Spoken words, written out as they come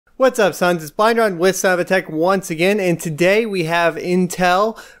What's up, sons? It's Blind Run with Son of a Tech once again, and today we have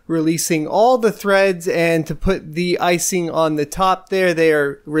Intel releasing all the threads, and to put the icing on the top there, they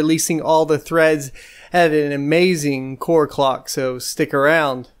are releasing all the threads at an amazing core clock, so stick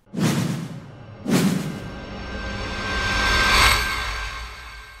around.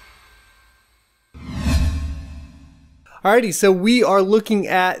 Alrighty, so we are looking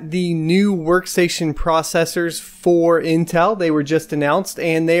at the new workstation processors for Intel. They were just announced,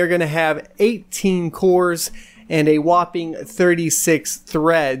 and they are going to have 18 cores and a whopping 36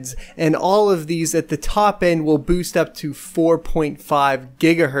 threads. And all of these at the top end will boost up to 4.5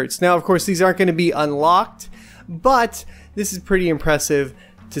 gigahertz. Now, of course, these aren't going to be unlocked, but this is pretty impressive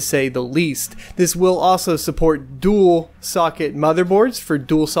to say the least. This will also support dual socket motherboards for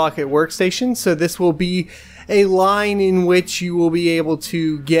dual socket workstations. So this will be a line in which you will be able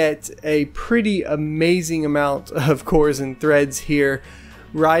to get a pretty amazing amount of cores and threads here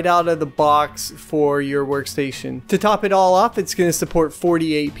right out of the box for your workstation. To top it all off, it's going to support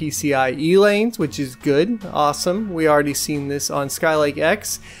 48 PCIe lanes, which is good, awesome. We already seen this on Skylake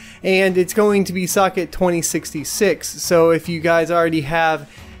X, and it's going to be socket 2066. So if you guys already have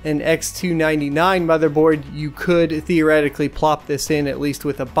an X299 motherboard, you could theoretically plop this in at least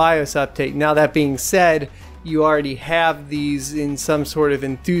with a BIOS update. Now, that being said, you already have these in some sort of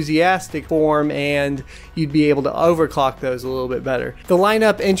enthusiastic form, and you'd be able to overclock those a little bit better. The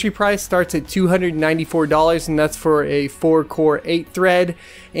lineup entry price starts at $294, and that's for a 4-core 8-thread,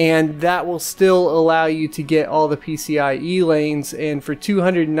 and that will still allow you to get all the PCIe lanes, and for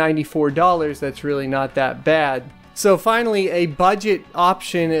 $294, that's really not that bad. So finally, a budget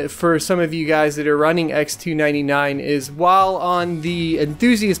option for some of you guys that are running X299 is, while on the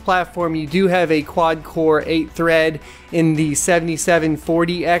enthusiast platform you do have a quad-core 8-thread in the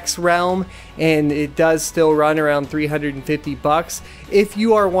 7740X realm, and it does still run around $350. If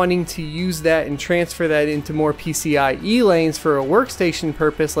you are wanting to use that and transfer that into more PCIe lanes for a workstation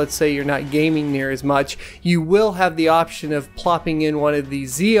purpose, let's say you're not gaming near as much, you will have the option of plopping in one of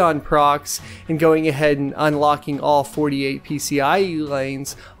these Xeon procs and going ahead and unlocking all 48 PCIe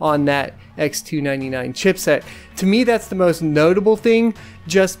lanes on that X299 chipset. To me, that's the most notable thing,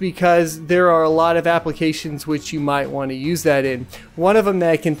 just because there are a lot of applications which you might want to use that in. One of them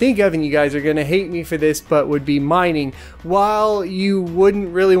that I can think of, and you guys are going to hate me for this, but would be mining. While you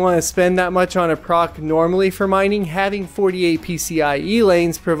wouldn't really want to spend that much on a proc normally for mining, having 48 PCIe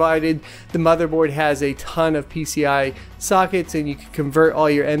lanes, provided the motherboard has a ton of PCI sockets and you can convert all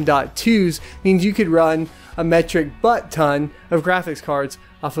your M.2s, means you could run a metric butt ton of graphics cards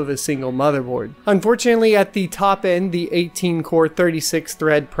off of a single motherboard. Unfortunately, at the top end, the 18-core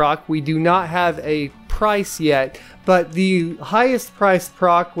 36-thread proc, we do not have a price yet, but the highest priced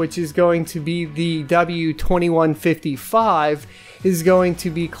proc, which is going to be the W-2195, is going to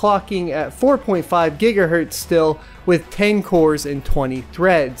be clocking at 4.5 gigahertz still, with 10 cores and 20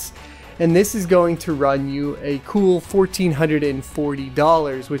 threads. And this is going to run you a cool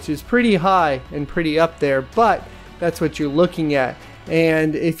 $1,440, which is pretty high and pretty up there, but that's what you're looking at.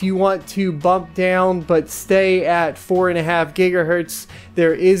 And if you want to bump down but stay at 4.5 gigahertz,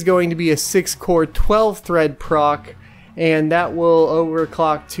 there is going to be a 6-core 12-thread proc, and that will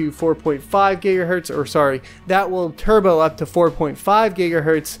overclock to 4.5 gigahertz, or sorry, that will turbo up to 4.5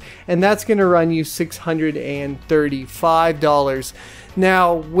 gigahertz, and that's going to run you $635.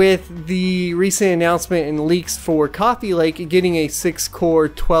 Now, with the recent announcement and leaks for Coffee Lake getting a 6-core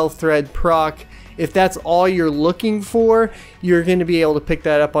 12-thread proc, if that's all you're looking for, you're going to be able to pick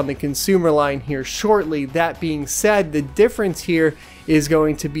that up on the consumer line here shortly. That being said, the difference here is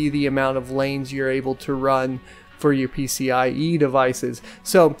going to be the amount of lanes you're able to run for your PCIe devices.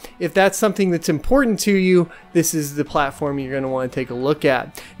 So if that's something that's important to you, this is the platform you're going to want to take a look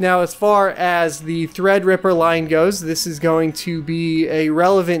at. Now, as far as the Threadripper line goes, this is going to be a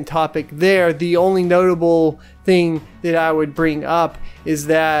relevant topic there. The only notable thing that I would bring up is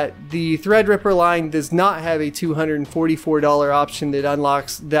that the Threadripper line does not have a $244 option that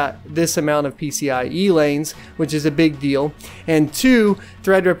unlocks this amount of PCIe lanes, which is a big deal. And two,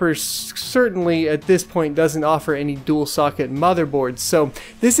 Threadripper certainly at this point doesn't offer any dual socket motherboards. So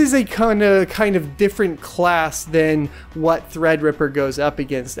this is a kind of different class than what Threadripper goes up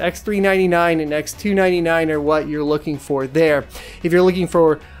against. X399 and X299 are what you're looking for there. If you're looking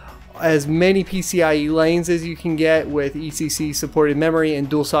for as many PCIe lanes as you can get with ECC supported memory and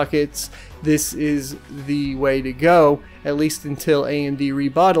dual sockets, this is the way to go, at least until AMD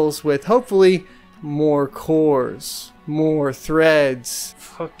rebuttals with hopefully more cores, more threads.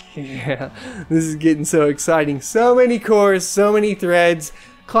 Fuck yeah, this is getting so exciting. So many cores, so many threads,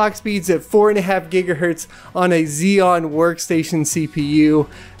 clock speeds at 4.5 gigahertz on a Xeon workstation CPU.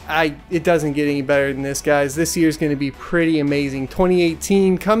 it doesn't get any better than this, guys. This year's going to be pretty amazing.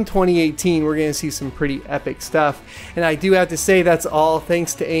 2018, come 2018, we're going to see some pretty epic stuff. And I do have to say that's all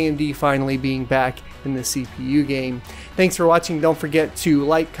thanks to AMD finally being back in the CPU game. Thanks for watching. Don't forget to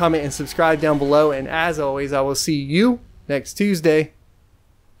like, comment, and subscribe down below. And as always, I will see you next Tuesday.